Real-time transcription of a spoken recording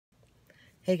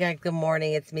Hey guys, good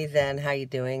morning. It's me, Zen. How you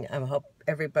doing? I hope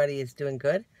everybody is doing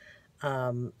good.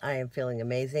 I am feeling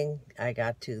amazing. I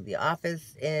got to the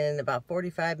office in about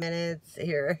 45 minutes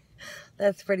here.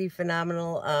 That's pretty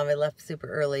phenomenal. I left super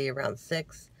early, around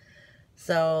 6.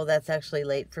 So that's actually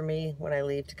late for me when I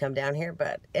leave to come down here.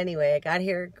 But anyway, I got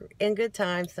here in good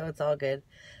time, so it's all good.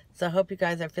 So I hope you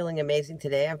guys are feeling amazing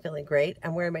today. I'm feeling great.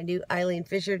 I'm wearing my new Eileen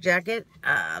Fisher jacket.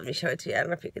 Let me show it to you. I don't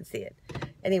know if you can see it.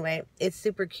 Anyway, it's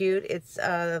super cute. It's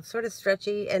sort of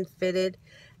stretchy and fitted,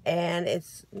 and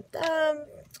it's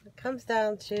comes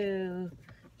down to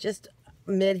just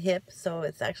mid-hip, so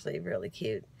it's actually really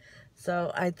cute.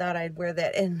 So I thought I'd wear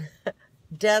that and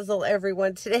dazzle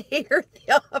everyone today here at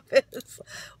the office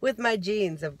with my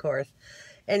jeans, of course.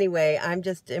 Anyway, I'm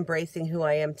just embracing who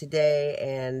I am today,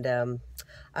 and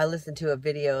I listened to a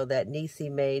video that Nisi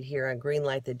made here on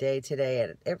Greenlight the Day today,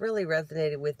 and it really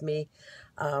resonated with me.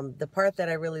 The part that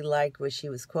I really liked was she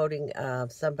was quoting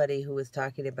somebody who was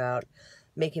talking about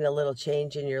making a little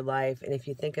change in your life, and if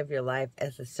you think of your life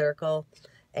as a circle,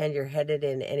 and you're headed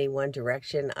in any one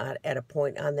direction at a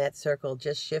point on that circle,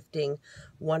 just shifting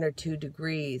 1 or 2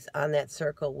 degrees on that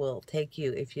circle will take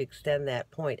you, if you extend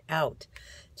that point out,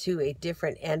 to a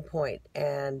different endpoint.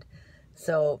 And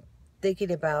so thinking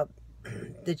about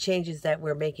the changes that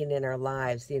we're making in our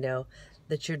lives,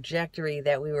 the trajectory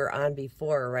that we were on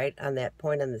before, right on that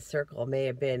point on the circle may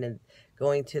have been and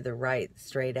going to the right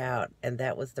straight out, and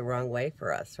that was the wrong way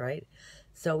for us, right?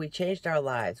 So we changed our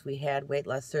lives. We had weight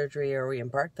loss surgery, or we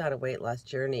embarked on a weight loss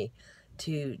journey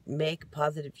to make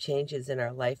positive changes in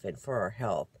our life and for our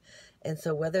health. And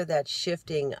so whether that's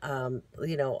shifting,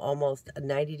 almost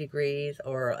 90 degrees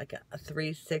or like a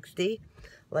 360,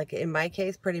 like in my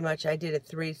case, pretty much I did a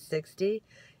 360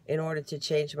 in order to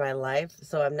change my life.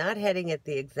 So I'm not heading at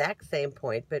the exact same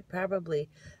point, but probably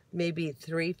maybe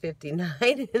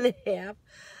 359 and a half.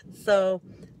 So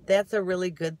that's a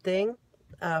really good thing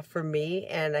for me.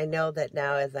 And I know that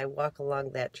now as I walk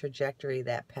along that trajectory,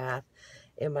 that path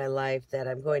in my life, that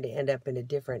I'm going to end up in a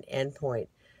different endpoint.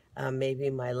 Maybe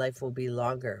my life will be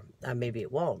longer. Maybe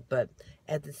it won't. But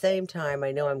at the same time,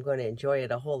 I know I'm going to enjoy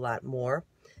it a whole lot more.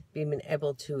 Being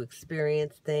able to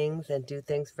experience things and do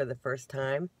things for the first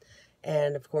time.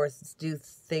 And of course, do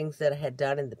things that I had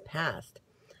done in the past.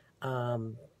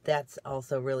 That's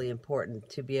also really important,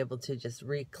 to be able to just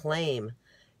reclaim,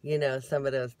 some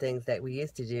of those things that we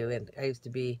used to do. And I used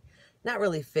to be not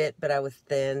really fit, but I was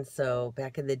thin. So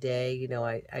back in the day,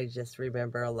 I just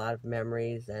remember a lot of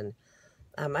memories, and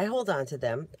I hold on to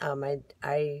them.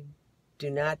 I do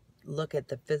not look at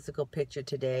the physical picture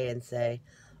today and say,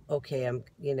 okay,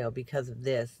 because of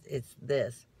this, it's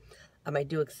this. I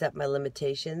do accept my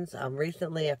limitations.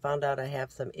 Recently, I found out I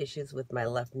have some issues with my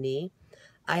left knee.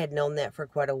 I had known that for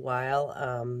quite a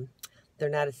while. They're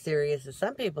not as serious as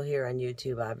some people here on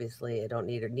YouTube, obviously. I don't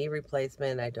need a knee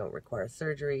replacement. I don't require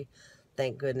surgery,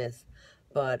 thank goodness.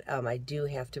 But I do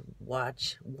have to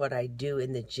watch what I do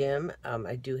in the gym.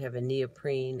 I do have a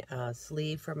neoprene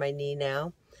sleeve for my knee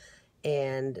now,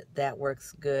 and that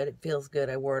works good. It feels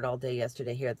good. I wore it all day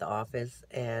yesterday here at the office,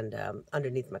 and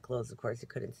underneath my clothes, of course, you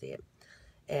couldn't see it.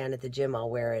 And at the gym,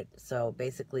 I'll wear it. So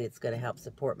basically, it's going to help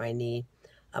support my knee.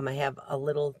 I have a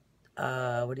little,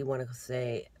 what do you want to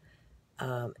say,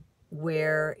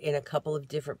 wear in a couple of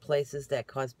different places that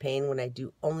cause pain when I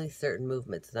do only certain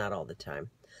movements, not all the time.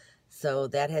 So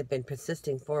that had been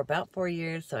persisting for about 4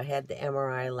 years. So I had the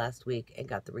MRI last week and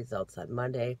got the results on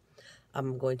Monday.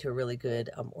 I'm going to a really good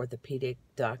orthopedic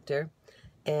doctor,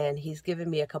 and he's given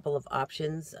me a couple of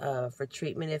options for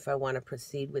treatment if I want to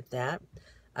proceed with that.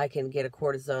 I can get a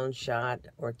cortisone shot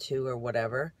or 2 or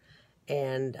whatever,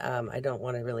 and I don't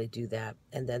want to really do that.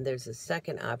 And then there's a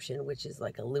second option, which is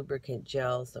like a lubricant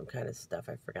gel, some kind of stuff.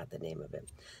 I forgot the name of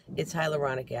it. It's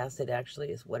hyaluronic acid, actually,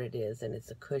 is what it is, and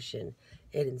it's a cushion.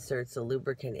 It inserts a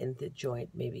lubricant in the joint,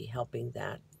 maybe helping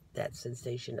that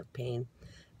sensation of pain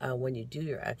when you do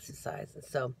your exercise. And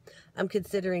so I'm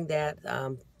considering that,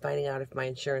 finding out if my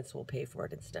insurance will pay for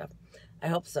it and stuff. I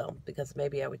hope so, because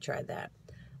maybe I would try that.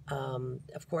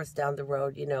 Of course, down the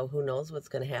road, who knows what's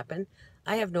going to happen.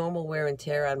 I have normal wear and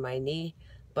tear on my knee,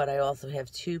 but I also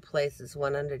have 2 places,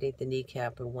 one underneath the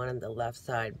kneecap and one on the left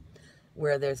side,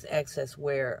 where there's excess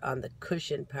wear on the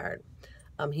cushion part.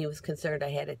 He was concerned I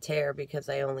had a tear because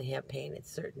I only have pain at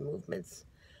certain movements,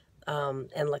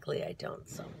 and luckily I don't.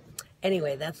 So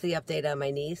anyway, that's the update on my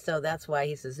knee. So that's why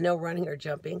he says no running or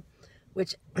jumping,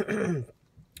 which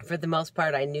for the most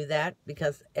part, I knew that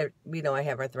because, I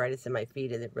have arthritis in my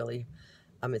feet, and it really,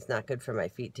 it's not good for my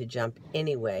feet to jump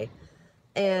anyway.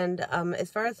 And as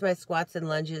far as my squats and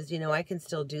lunges, I can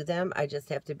still do them. I just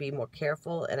have to be more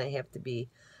careful, and I have to be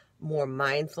more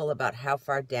mindful about how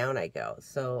far down I go.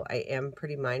 So I am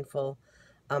pretty mindful.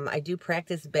 I do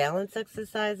practice balance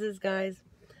exercises, guys.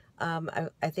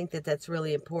 I think that that's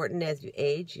really important as you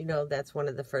age. You know, that's one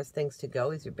of the first things to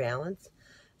go is your balance.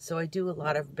 So I do a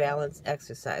lot of balance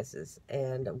exercises,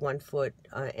 and one foot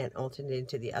and alternating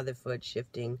to the other foot,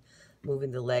 shifting,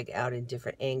 moving the leg out in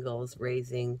different angles,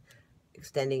 raising,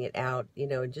 extending it out, you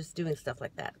know, and just doing stuff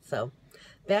like that. So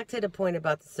back to the point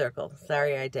about the circle.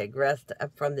 Sorry, I digressed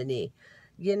from the knee.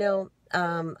 You know,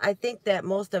 I think that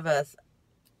most of us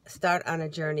start on a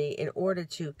journey in order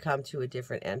to come to a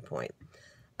different endpoint.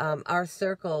 Our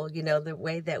circle, you know, the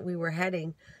way that we were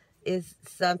heading is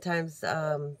sometimes,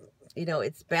 you know,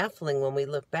 it's baffling when we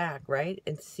look back, right?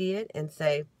 And see it and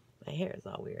say, my hair is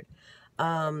all weird.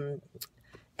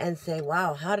 And say,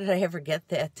 wow, how did I ever get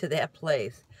to that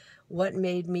place? What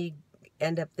made me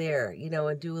end up there? You know,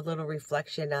 and do a little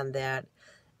reflection on that.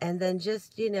 And then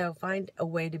just, you know, find a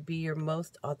way to be your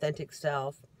most authentic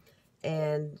self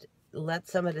and let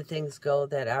some of the things go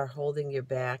that are holding you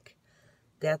back.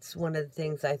 That's one of the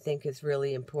things I think is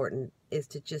really important, is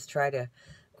to just try to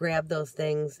grab those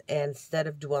things, and instead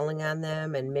of dwelling on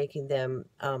them and making them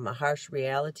a harsh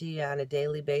reality on a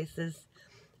daily basis,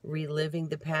 reliving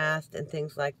the past and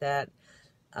things like that,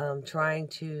 trying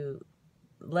to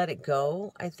let it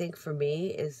go, I think for me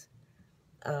is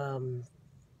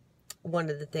one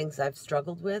of the things I've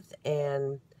struggled with,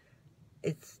 and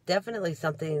it's definitely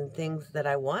things that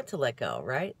I want to let go,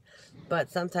 right? But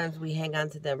sometimes we hang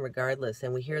on to them regardless,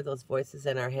 and we hear those voices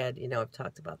in our head. You know, I've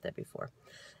talked about that before.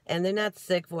 And they're not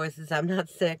sick voices. I'm not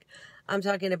sick. I'm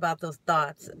talking about those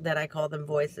thoughts that I call them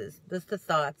voices. Just the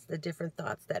thoughts, the different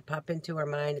thoughts that pop into our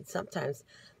mind. And sometimes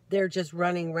they're just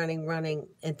running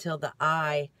until the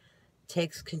I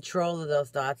takes control of those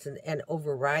thoughts and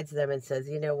overrides them and says,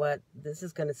 you know what, this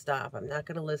is going to stop. I'm not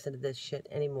going to listen to this shit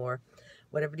anymore.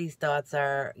 Whatever these thoughts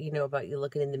are, you know, about you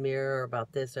looking in the mirror or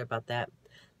about this or about that,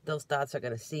 those thoughts are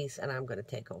going to cease, and I'm going to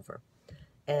take over.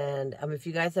 And if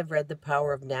you guys have read The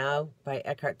Power of Now by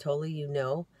Eckhart Tolle, you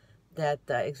know that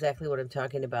exactly what I'm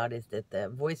talking about is that the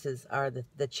voices are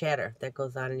the chatter that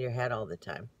goes on in your head all the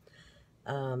time,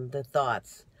 the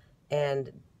thoughts,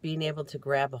 and being able to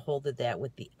grab a hold of that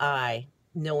with the I,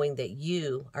 knowing that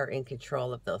you are in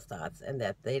control of those thoughts and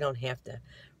that they don't have to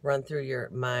run through your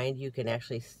mind. You can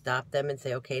actually stop them and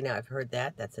say, okay, now I've heard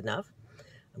that. That's enough.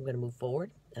 I'm going to move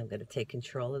forward. I'm going to take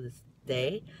control of this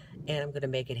day, and I'm going to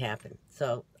make it happen.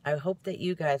 So I hope that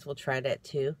you guys will try that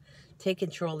too. Take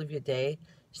control of your day.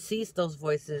 Cease those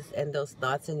voices and those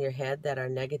thoughts in your head that are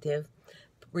negative.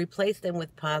 Replace them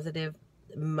with positive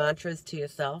mantras to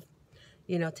yourself.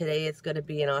 You know, today is going to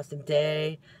be an awesome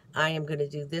day. I am going to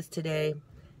do this today.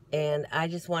 And I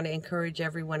just want to encourage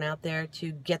everyone out there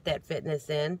to get that fitness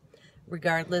in,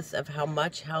 regardless of how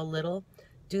much, how little.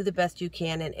 Do the best you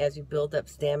can, and as you build up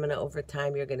stamina over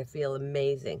time, you're going to feel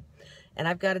amazing. And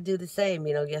I've got to do the same.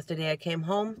 You know, yesterday I came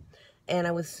home, and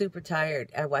I was super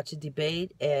tired. I watched a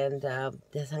debate, and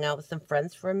just hung out with some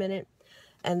friends for a minute,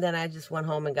 and then I just went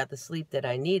home and got the sleep that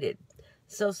I needed.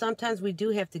 So sometimes we do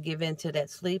have to give in to that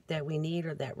sleep that we need,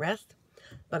 or that rest.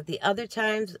 But the other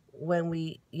times when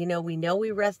we know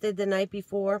we rested the night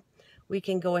before, we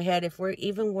can go ahead,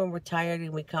 even when we're tired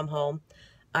and we come home.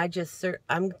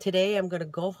 Today I'm going to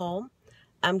go home.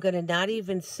 I'm going to not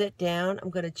even sit down. I'm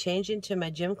going to change into my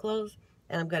gym clothes,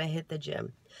 and I'm going to hit the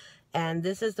gym. And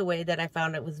this is the way that I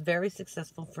found it was very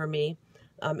successful for me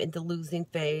in the losing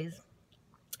phase,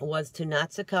 was to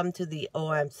not succumb to the, oh,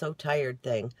 I'm so tired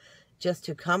thing. Just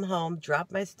to come home,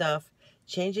 drop my stuff,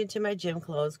 change into my gym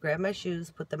clothes, grab my shoes,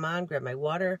 put them on, grab my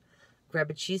water, grab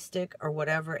a cheese stick or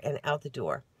whatever, and out the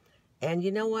door. And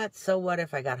you know what? So what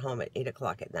if I got home at 8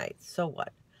 o'clock at night? So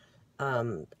what?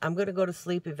 I'm going to go to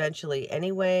sleep eventually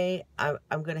anyway. I'm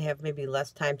going to have maybe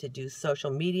less time to do social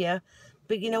media.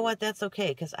 But you know what? That's okay,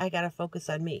 because I got to focus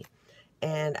on me.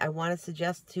 And I want to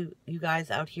suggest to you guys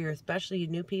out here, especially you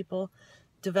new people,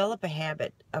 develop a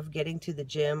habit of getting to the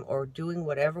gym or doing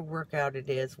whatever workout it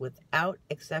is without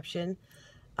exception.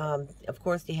 Of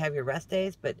course, you have your rest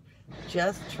days, but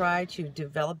just try to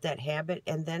develop that habit,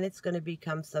 and then it's going to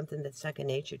become something that's second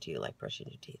nature to you, like brushing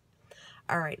your teeth.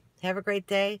 All right, have a great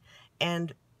day,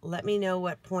 and let me know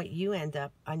what point you end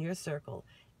up on your circle.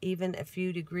 Even a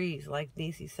few degrees, like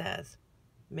Nisi says,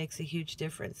 makes a huge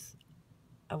difference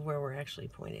of where we're actually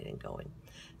pointed and going.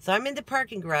 So I'm in the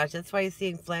parking garage. That's why you're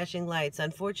seeing flashing lights.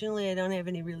 Unfortunately, I don't have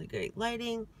any really great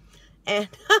lighting, and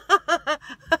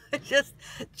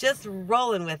just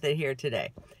rolling with it here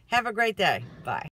today. Have a great day. Bye.